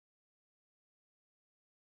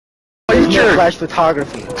no flash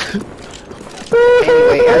photography.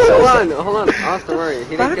 Anyway, hold on. Austin, where are you?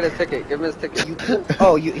 He didn't get a ticket. Give him his ticket.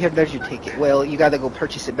 Here, there's your ticket. Well, you gotta go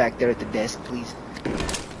purchase it back there at the desk, please.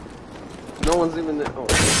 No one's even there. Oh.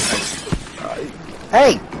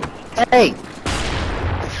 Hey!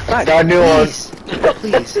 I got a new one.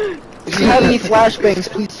 Please. If you have any flashbangs,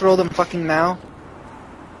 please throw them fucking now.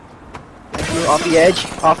 Thank you. Off the edge.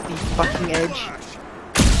 Off the fucking edge.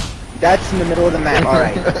 That's in the middle of the map.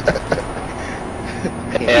 Alright.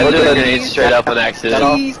 Okay. Yeah, I threw the grenade straight up on accident.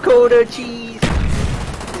 Cheese, Coda, cheese!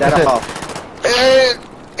 Is that all?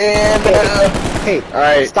 Hey,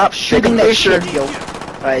 alright. Stop shooting that shit, yo.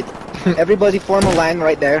 Alright. Everybody form a line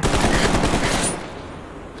right there.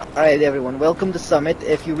 Alright, everyone. Welcome to Summit.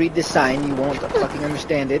 If you read this sign, you won't fucking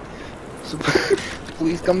understand it. So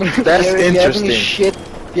please come to here. That's If interesting.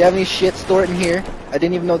 if you have any shit, store it in here. I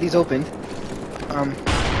didn't even know these opened.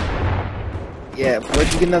 Yeah,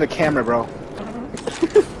 where'd you get another camera, bro?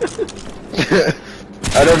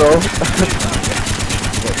 I don't know.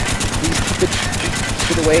 Please keep it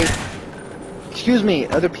shit away. Excuse me,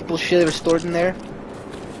 other people's shit are stored in there?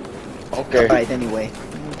 Okay. Alright, anyway.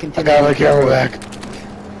 I Continue. got my camera back.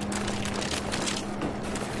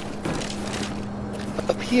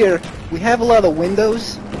 Up here, we have a lot of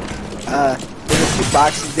windows. There's a few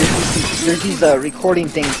boxes. There's these recording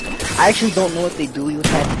things. I actually don't know what they do. You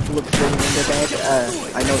have to look through the window bag.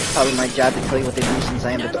 I know it's probably my job to tell you what they do since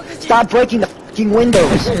I am the Stop breaking the fucking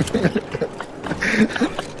windows!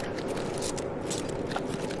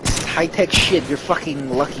 This is high-tech shit. You're fucking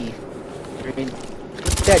lucky. Put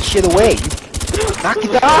that shit away. Knock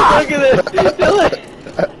it off! Look at this! Dylan!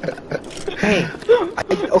 Hey,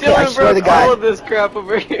 okay, Dylan I swear to broke God. all of this crap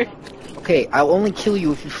over here. Okay, I'll only kill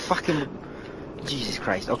you if you fucking... Jesus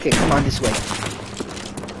Christ. Okay, come on this way.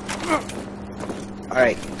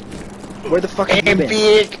 Alright. Where the fuck have you been?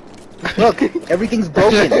 Big. Look, everything's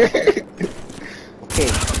broken. Okay.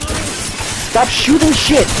 Stop shooting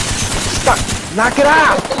shit! Stop! Knock it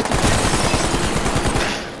out!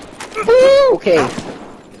 Okay.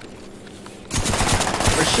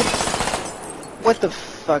 Or shit. What the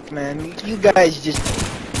fuck, man? You guys just...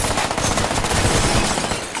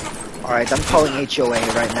 Alright, I'm calling HOA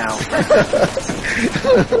right now.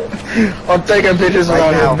 I'm taking pictures Right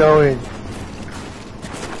without now. him knowing.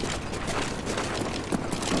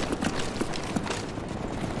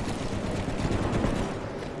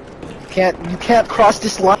 You can't cross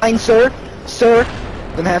this line, sir. Sir,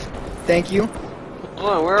 gonna have. Thank you. Hold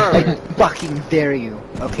on, where are I we? fucking dare you.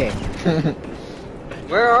 Okay.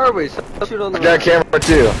 Where are we? Someone shoot on the I got a map. camera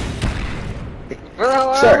too. Where the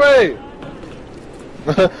hell Sir. are we?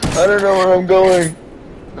 I don't know where I'm going.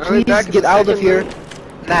 Are we Please back in get the out of second here room?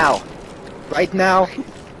 now. Right now.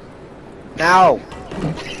 Now.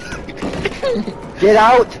 Get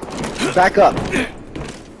out. Back up.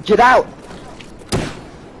 Get out.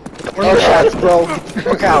 No shots, bro. Get the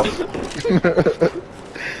fuck out.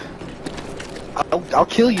 I'll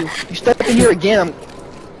kill you. You step in here again,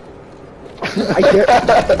 I dare.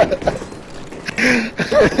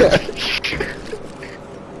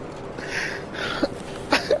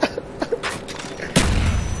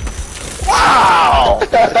 Wow!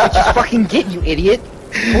 Just fucking get you, idiot.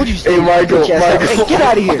 I told you to Hey, Michael, Hey, get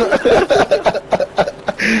out of here.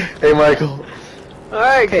 Hey, Michael.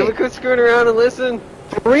 Alright, Okay. can we quit screwing around and listen?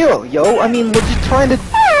 For real, yo. I mean, we're just trying to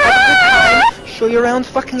have a good time, show you around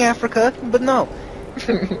fucking Africa, but no.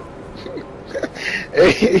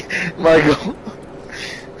 Hey, Michael.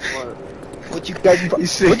 What you guys? You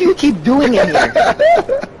see- What do you keep doing in here?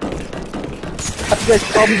 What you guys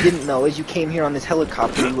probably didn't know is you came here on this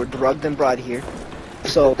helicopter. You were drugged and brought here.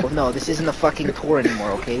 So no, this isn't a fucking tour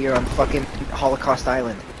anymore. Okay, you're on fucking Holocaust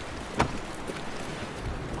Island.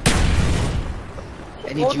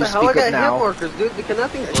 I need What you the to hell? I speak got up hit now. markers, dude. Can that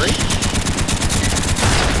thing break?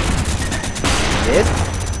 Did?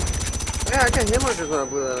 Yeah, I got hit markers when I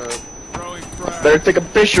blew that up. Better take a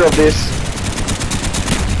picture of this.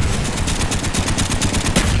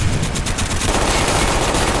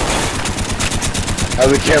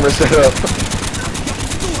 How's the camera set up?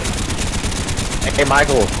 Hey,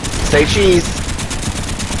 Michael. Say cheese.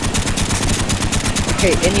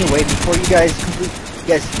 Okay. Anyway, before you guys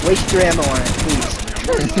waste your ammo on it, please.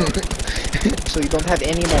 So you don't have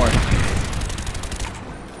any more.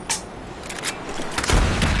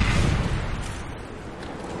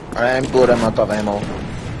 I'm good. I'm out of ammo. I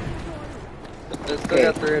still Okay,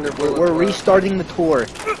 got 300 bullets we're left. restarting the tour.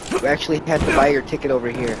 You actually had to buy your ticket over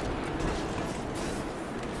here.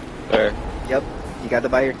 Where? Yep, you got to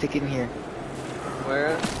buy your ticket in here. Where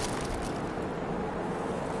at?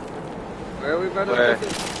 Where are we about to Where? take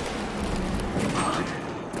it?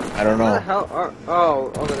 I don't Where the know. hell are...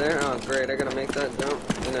 Oh, over there? Oh, great. I gotta make that jump.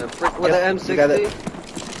 In a frick with Yep, an you got it. M60.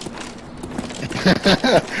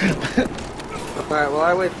 Alright, well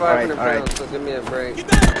I weigh 500 Alright. pounds, so give me a break.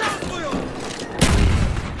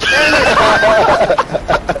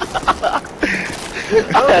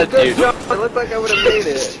 That was a good jump. It looked like I would have made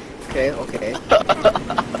it. Okay.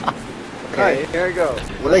 Alright, here we go.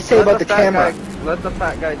 What did I say about the fat camera? Guy, let the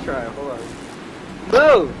fat guy try. Hold on.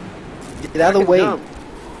 Move! Get out of the way. Jump.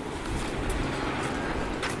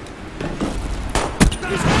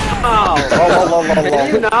 Oh!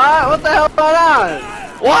 Can you not? What the hell going on?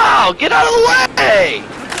 Wow, get out of the way!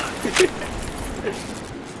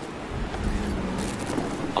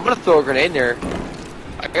 I'm gonna throw a grenade in there.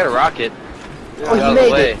 I got a rocket. Oh, Get out you of the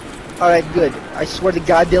made way. it. Alright, good. I swear to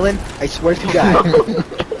God, Dylan. I swear to God.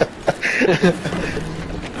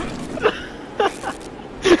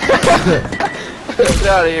 Get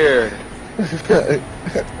out of here.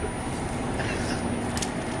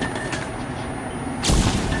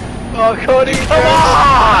 Oh, Cody, Come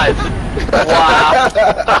on!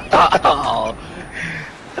 Wow.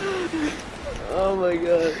 Oh my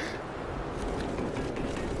god.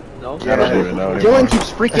 No? I don't even know Dylan anymore. keeps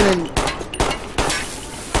freaking in.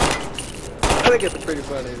 I think it's pretty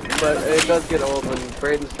funny, but it does get old when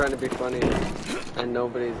Braden's trying to be funny and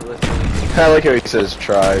nobody's listening. I like how he says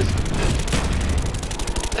tries.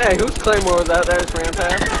 Hey, whose Claymore was that? There's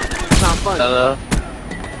Rampath. It's not fun. I don't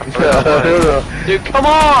know. Dude, come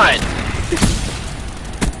on!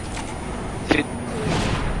 Dude,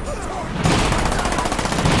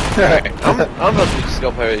 I'm about to just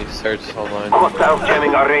go play search. Hold on. Hostiles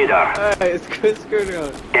jamming our radar. Hey, it's good screwed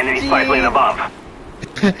on. Enemy spy plane above.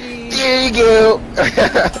 There you go.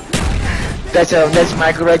 That's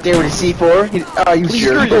Michael right there with a C4. You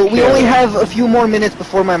sure? We only have a few more minutes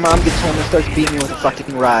before my mom gets home and starts beating me with a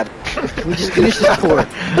fucking rod. Can we just finish this tour?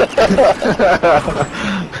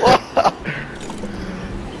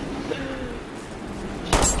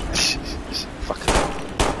 Fucking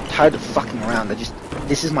tired of fucking around.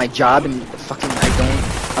 This is my job, and fucking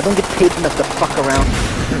I don't get paid enough to fuck around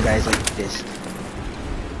with you guys like this.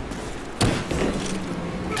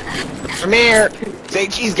 Come here. Say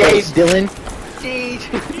cheese, Hey, guys. Dylan,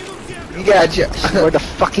 You gotcha. swear to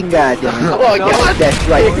fucking God, Dylan. Oh, God. That's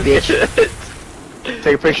right, bitch.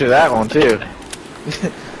 Take a picture of that one, too.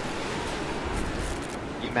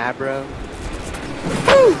 You mad, bro?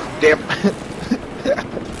 Damn.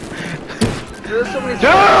 There's so many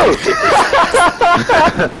Dude!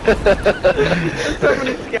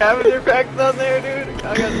 scavenger packs on there, dude.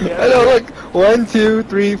 I got scavenger. I know, look. 1, 2,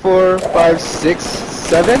 3, 4, 5, 6,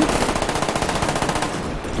 7. I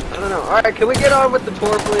don't know. Alright, can we get on with the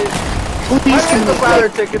tour, please? Why Please, do we can have to buy our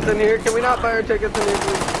like, tickets in here? Can we not buy our tickets in here,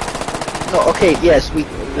 please? no, okay, yes, we're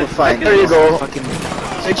fine. There you go. Fucking,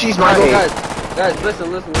 Say cheese, Alright, my well, guys, listen.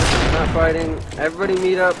 We're not fighting. Everybody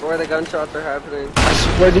meet up where the gunshots are happening. I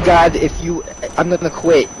swear to God, I'm gonna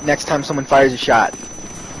quit next time someone fires a shot.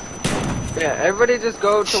 Yeah, everybody just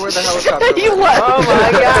go to where the helicopter was. You left. Oh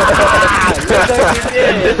my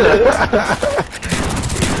god!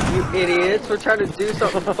 You idiots, we're trying to do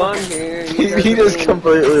something fun here. You guys He are just being-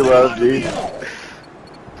 completely left, dude.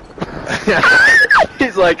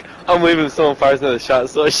 He's like, I'm leaving if someone fires another shot,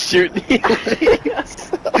 so I shoot.